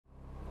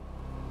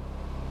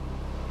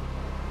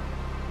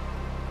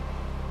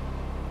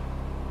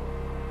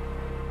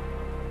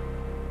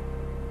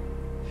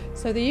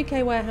So the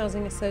UK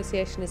Warehousing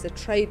Association is a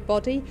trade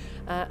body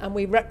and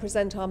we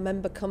represent our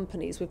member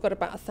companies. We've got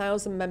about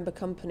 1,000 member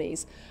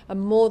companies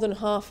and more than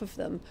half of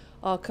them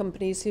are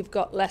companies who've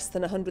got less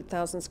than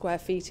 100,000 square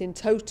feet in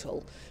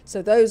total.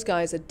 So those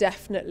guys are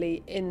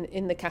definitely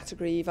in the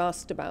category you've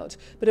asked about.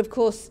 But of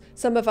course,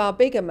 some of our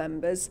bigger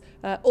members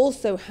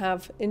also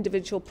have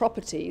individual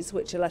properties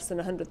which are less than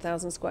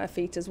 100,000 square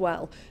feet as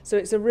well. So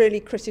it's a really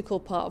critical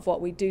part of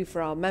what we do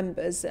for our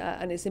members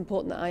and it's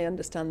important that I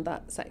understand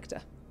that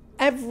sector.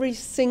 Every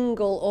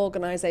single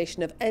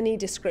organisation of any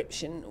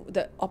description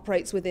that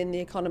operates within the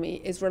economy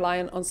is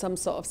reliant on some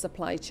sort of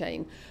supply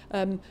chain.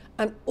 And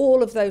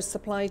all of those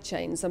supply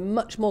chains are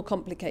much more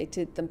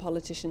complicated than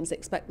politicians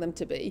expect them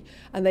to be.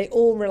 And they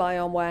all rely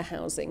on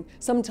warehousing,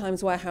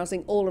 sometimes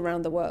warehousing all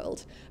around the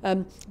world.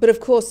 But of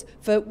course,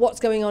 for what's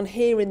going on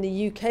here in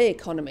the UK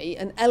economy,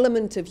 an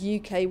element of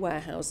UK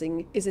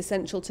warehousing is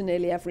essential to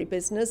nearly every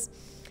business.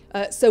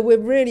 So we're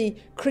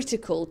really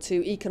critical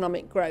to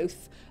economic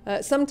growth,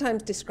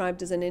 sometimes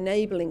described as an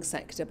enabling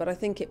sector, but I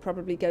think it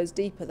probably goes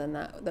deeper than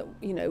that,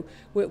 you know,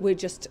 we're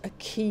just a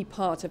key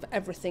part of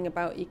everything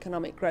about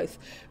economic growth.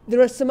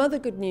 There are some other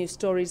good news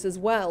stories as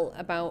well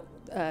about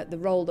the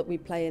role that we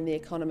play in the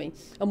economy.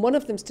 And one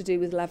of them's to do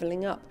with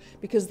levelling up,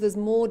 because there's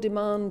more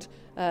demand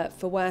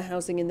for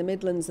warehousing in the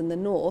Midlands and the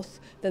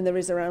North than there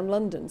is around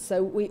London.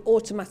 So we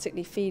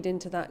automatically feed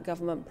into that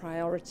government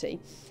priority.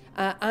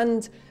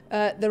 And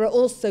there are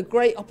also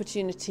great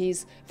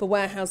opportunities for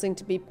warehousing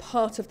to be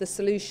part of the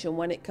solution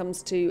when it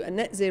comes to a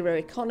net zero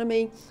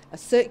economy, a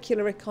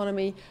circular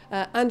economy,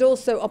 and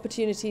also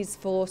opportunities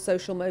for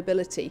social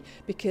mobility,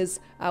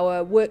 because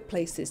our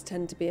workplaces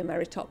tend to be a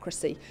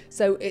meritocracy.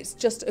 So it's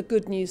just a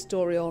good news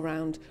story all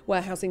round.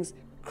 Warehousing's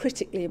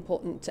critically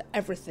important to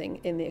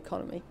everything in the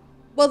economy.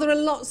 Well, there are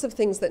lots of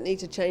things that need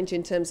to change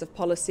in terms of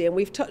policy, and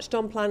we've touched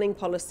on planning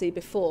policy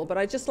before, but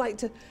I'd just like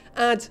to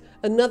add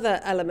another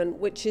element,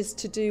 which is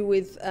to do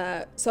with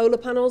solar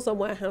panels on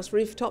warehouse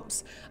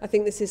rooftops. I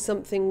think this is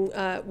something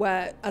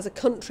where, as a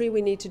country,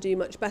 we need to do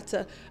much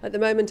better. At the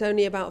moment,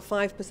 only about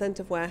 5%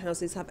 of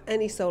warehouses have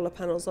any solar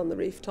panels on the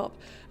rooftop,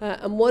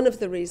 and one of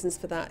the reasons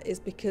for that is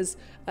because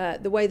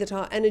the way that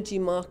our energy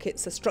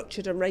markets are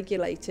structured and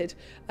regulated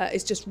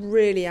is just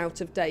really out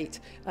of date.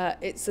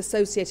 It's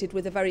associated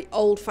with a very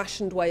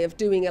old-fashioned way of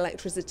doing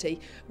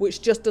electricity,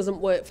 which just doesn't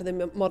work for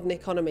the modern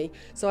economy.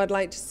 So I'd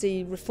like to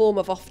see reform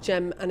of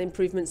Ofgem and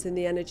improvements in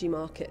the energy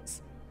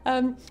markets.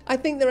 I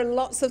think there are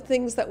lots of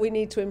things that we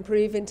need to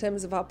improve in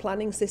terms of our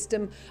planning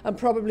system, and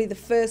probably the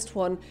first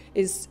one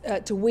is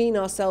to wean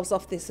ourselves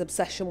off this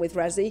obsession with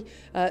resi.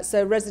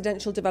 So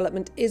residential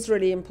development is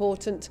really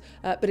important,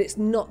 but it's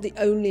not the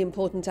only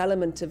important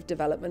element of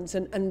development,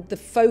 and the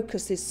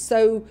focus is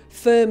so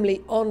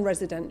firmly on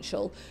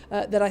residential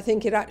that I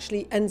think it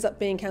actually ends up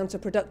being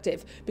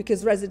counterproductive,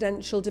 because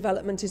residential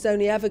development is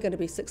only ever going to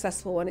be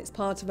successful when it's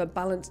part of a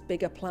balanced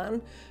bigger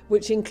plan,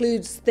 which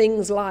includes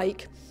things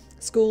like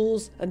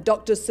schools and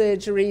doctors'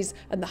 surgeries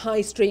and the high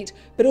street,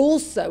 but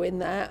also in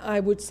there I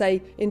would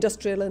say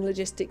industrial and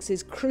logistics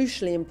is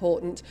crucially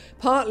important,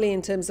 partly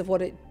in terms of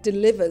what it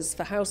delivers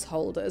for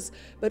householders,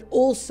 but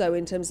also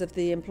in terms of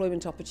the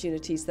employment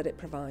opportunities that it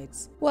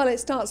provides. Well, it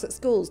starts at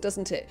schools,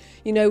 doesn't it?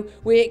 You know,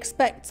 we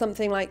expect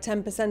something like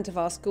 10% of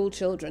our school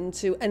children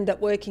to end up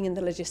working in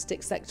the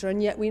logistics sector,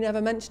 and yet we never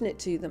mention it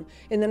to them.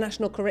 In the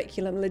national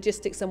curriculum,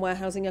 logistics and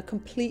warehousing are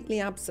completely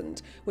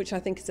absent, which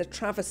I think is a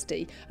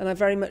travesty, and I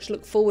very much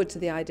look forward to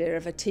the idea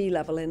of a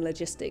T-level in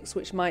logistics,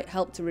 which might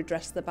help to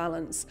redress the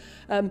balance.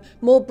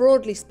 More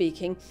broadly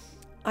speaking,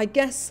 I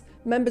guess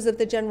members of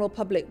the general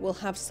public will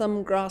have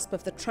some grasp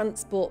of the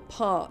transport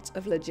part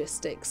of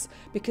logistics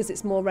because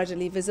it's more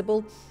readily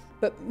visible,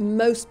 but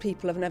most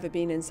people have never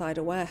been inside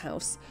a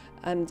warehouse,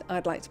 and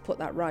I'd like to put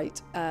that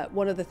right.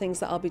 One of the things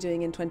that I'll be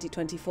doing in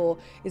 2024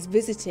 is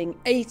visiting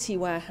 80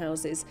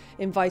 warehouses,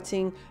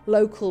 inviting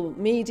local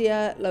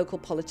media, local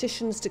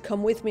politicians to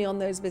come with me on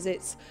those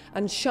visits,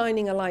 and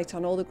shining a light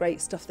on all the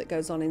great stuff that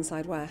goes on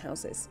inside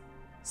warehouses.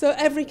 So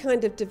every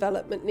kind of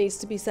development needs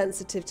to be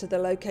sensitive to the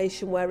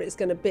location where it's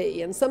going to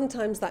be, and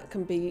sometimes that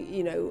can be,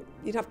 you know,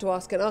 you'd have to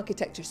ask an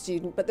architecture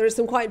student, but there are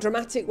some quite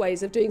dramatic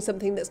ways of doing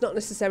something that's not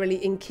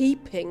necessarily in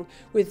keeping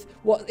with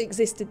what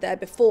existed there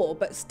before,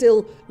 but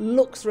still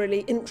looks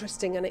really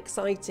interesting and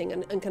exciting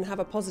and can have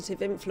a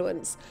positive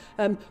influence.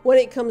 When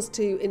it comes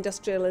to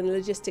industrial and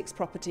logistics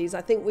properties,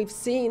 I think we've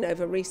seen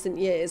over recent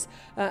years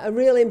a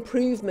real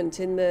improvement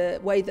in the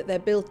way that they're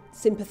built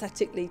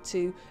sympathetically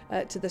to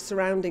the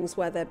surroundings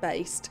where they're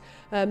based.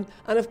 And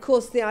of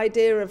course the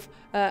idea of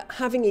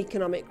having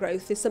economic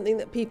growth is something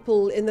that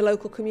people in the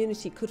local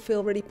community could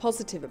feel really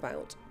positive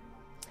about.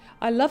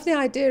 I love the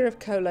idea of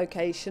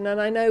co-location,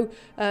 and I know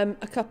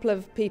a couple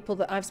of people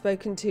that I've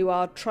spoken to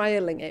are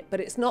trialling it, but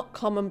it's not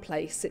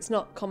commonplace, it's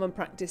not common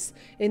practice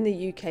in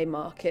the UK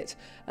market.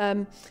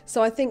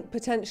 So I think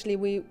potentially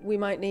we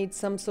might need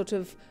some sort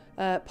of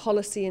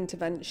policy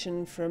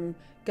intervention from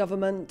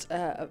government,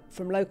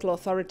 from local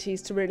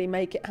authorities to really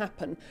make it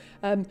happen.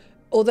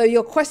 Although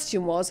your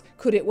question was,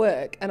 could it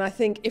work? And I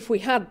think if we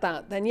had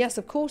that, then yes,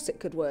 of course it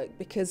could work,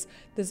 because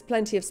there's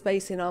plenty of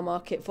space in our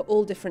market for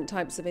all different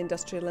types of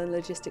industrial and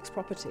logistics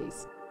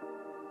properties.